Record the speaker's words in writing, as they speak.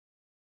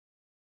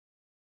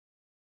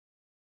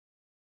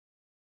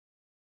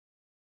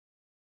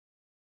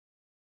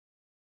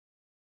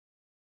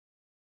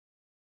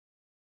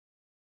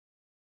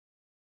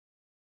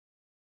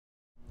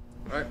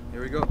Alright,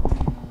 here we go.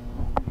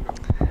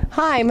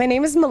 Hi, my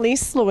name is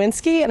Malece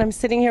Lewinsky, and I'm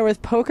sitting here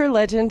with poker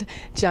legend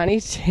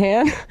Johny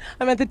Chan.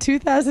 I'm at the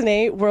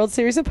 2008 World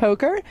Series of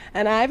Poker,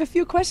 and I have a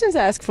few questions to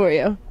ask for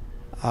you.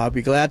 I'll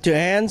be glad to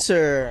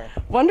answer.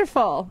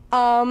 Wonderful.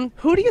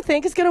 Who do you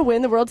think is going to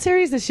win the World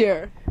Series this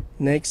year?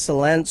 Nick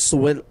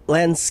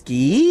Switlansky.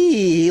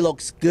 He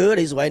looks good.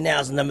 He's right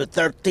now in number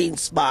 13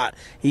 spot.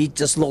 He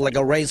just looked like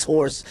a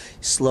racehorse.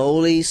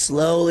 Slowly, he's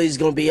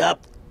going to be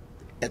up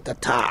at the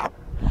top.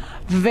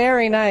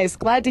 Very nice.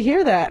 Glad to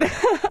hear that.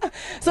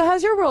 So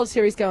how's your World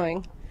Series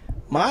going?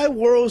 My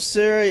World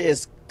Series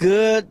is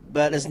good,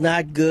 but it's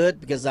not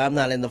good because I'm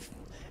not in the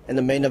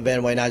main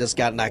event right now. I just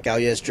got knocked out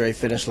yesterday,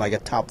 finished like a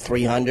top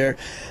 300.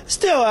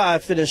 Still, I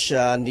finished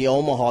in the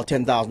Omaha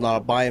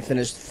 $10,000 buy-in,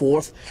 finished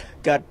 4th,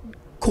 got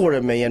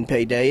 $250,000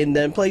 payday, and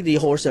then played the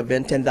horse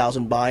event,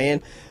 10,000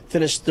 buy-in,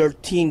 finished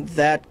 13th.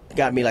 That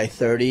got me like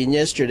 30, and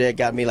yesterday it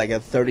got me like a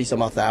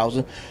 30-some-odd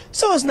thousand.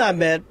 So it's not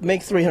bad.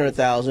 Make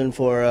 300,000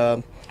 for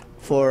a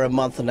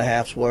month and a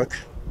half's work.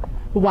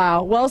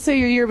 Wow. Well, so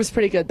your year was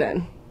pretty good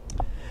then.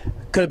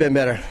 Could have been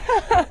better.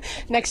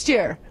 Next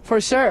year, for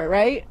sure,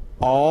 right?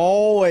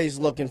 Always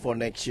looking for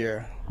next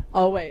year.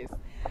 Always.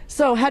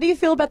 So how do you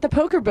feel about the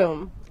poker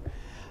boom?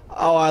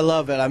 Oh, I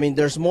love it. I mean,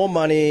 there's more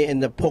money in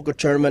the poker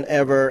tournament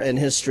ever in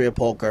history of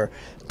poker.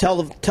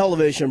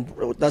 Television,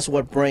 that's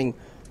what bring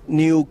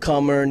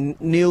newcomer,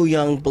 new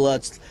young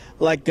bloods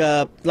like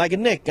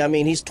Nick. I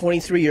mean, he's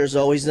 23 years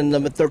old. He's in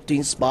number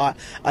 13 spot.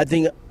 I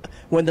think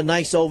when the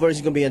night's over, he's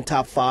going to be in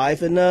top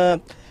 5, and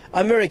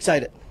I'm very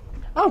excited.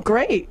 Oh,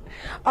 great.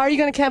 Are you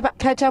going to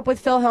catch up with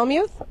Phil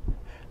Hellmuth?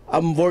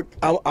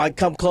 I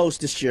come close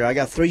this year. I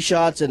got 3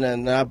 shots, and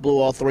then I blew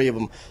all 3 of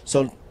them.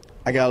 So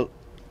I got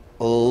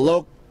to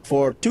look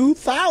for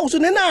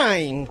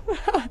 2009.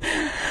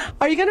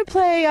 Are you going to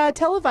play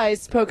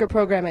televised poker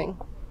programming?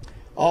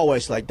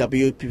 Always, like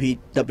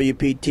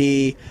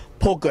WPT,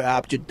 Poker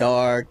After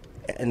Dark,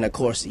 and of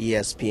course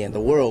ESPN, the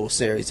World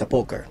Series of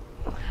Poker.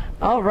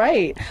 All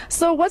right.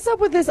 So what's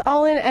up with this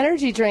all-in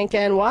energy drink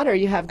and water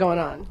you have going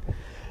on?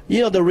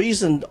 You know, the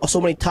reason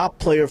so many top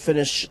players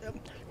finish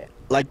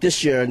like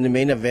this year in the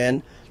main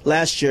event,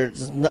 last year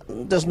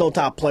there's no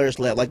top players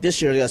left. Like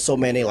this year, there's so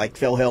many, like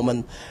Phil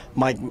Hellman,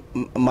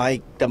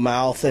 Mike the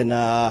Mouth, and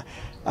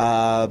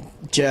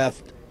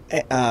Jeff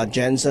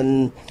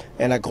Jensen,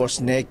 and of course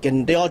Nick,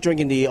 and they all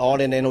drinking the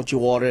all-in energy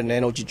water and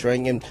energy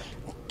drink and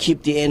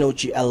keep the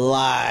energy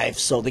alive,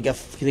 so they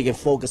can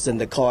focus in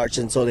the cards,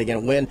 and so they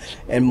can win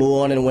and move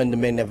on and win the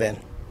main event.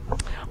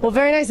 Well,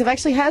 very nice. I've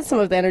actually had some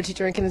of the energy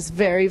drink, and it's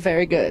very,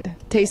 very good.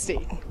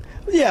 Tasty.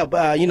 Yeah,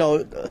 but you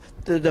know,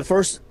 the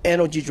first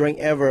energy drink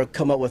ever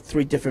come up with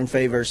 3 different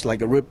flavors,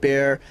 like a root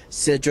beer,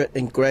 citrus,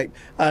 and grape,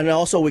 and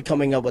also we're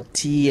coming up with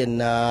tea and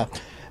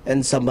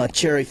some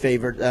cherry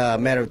flavored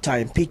matter of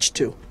time peach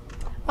too.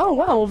 Oh,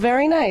 wow. Well,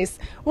 very nice.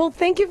 Well,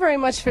 thank you very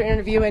much for your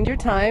interview and your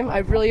time. I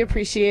really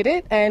appreciate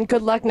it, and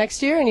good luck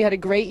next year, and you had a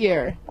great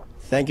year.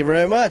 Thank you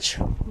very much.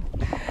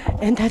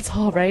 And that's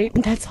all right.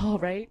 That's all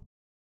right.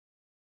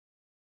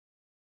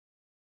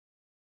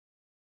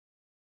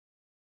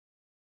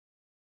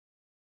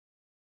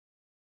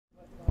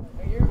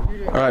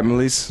 All right,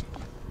 Malece,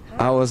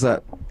 how was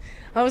that?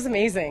 That was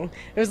amazing.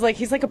 It was like,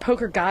 he's like a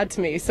poker god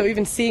to me, so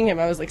even seeing him,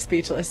 I was like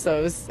speechless, so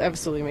it was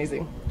absolutely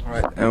amazing. All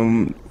right,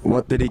 and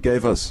what did he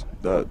give us,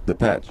 the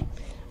patch?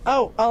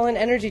 Oh, all-in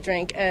energy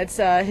drink. It's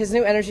his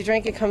new energy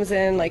drink. It comes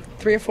in like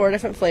 3 or 4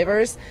 different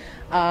flavors.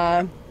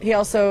 He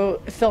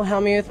also, Phil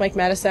Hellmuth, Mike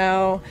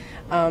Mattisau,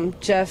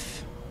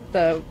 Jeff,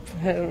 the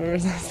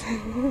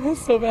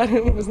so bad.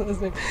 What was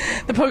his name?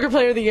 The Poker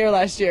Player of the Year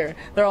last year.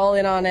 They're all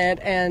in on it,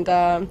 and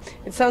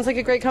it sounds like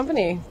a great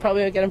company.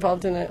 Probably will get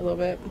involved in it a little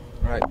bit.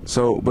 Right.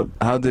 So, but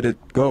how did it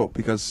go?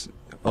 Because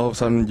all of a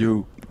sudden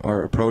you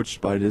are approached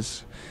by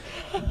this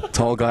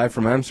tall guy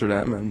from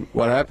Amsterdam, and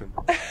what happened?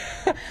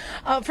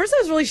 First,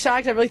 I was really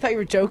shocked. I really thought you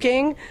were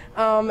joking,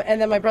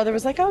 and then my brother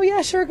was like, "Oh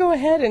yeah, sure, go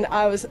ahead." And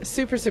I was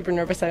super, super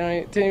nervous.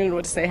 Didn't even know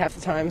what to say half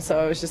the time, so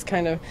I was just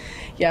kind of,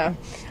 yeah,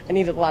 I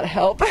needed a lot of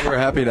help. You were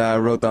happy that I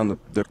wrote down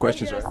the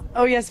questions, right?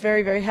 Oh yes,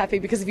 very, very happy.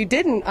 Because if you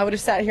didn't, I would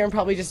have sat here and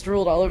probably just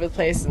drooled all over the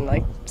place and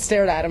like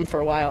stared at him for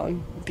a while.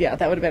 And yeah,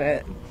 that would have been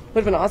it.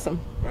 Would have been awesome.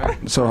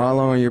 Right. So, how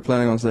long are you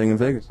planning on staying in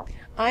Vegas?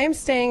 I am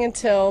staying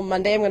until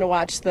Monday. I'm going to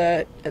watch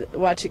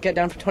it get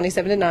down from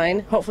 27 to 9.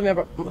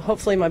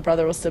 Hopefully my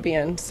brother will still be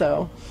in.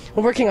 So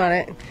we're working on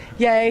it.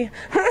 Yay!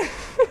 All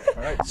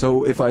right.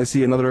 So if I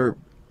see another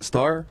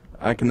star,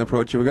 I can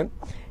approach you again?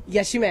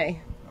 Yes, you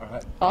may. All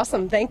right.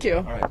 Awesome. Thank you.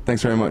 All right.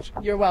 Thanks very much.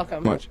 You're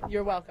welcome. Much.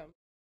 You're welcome.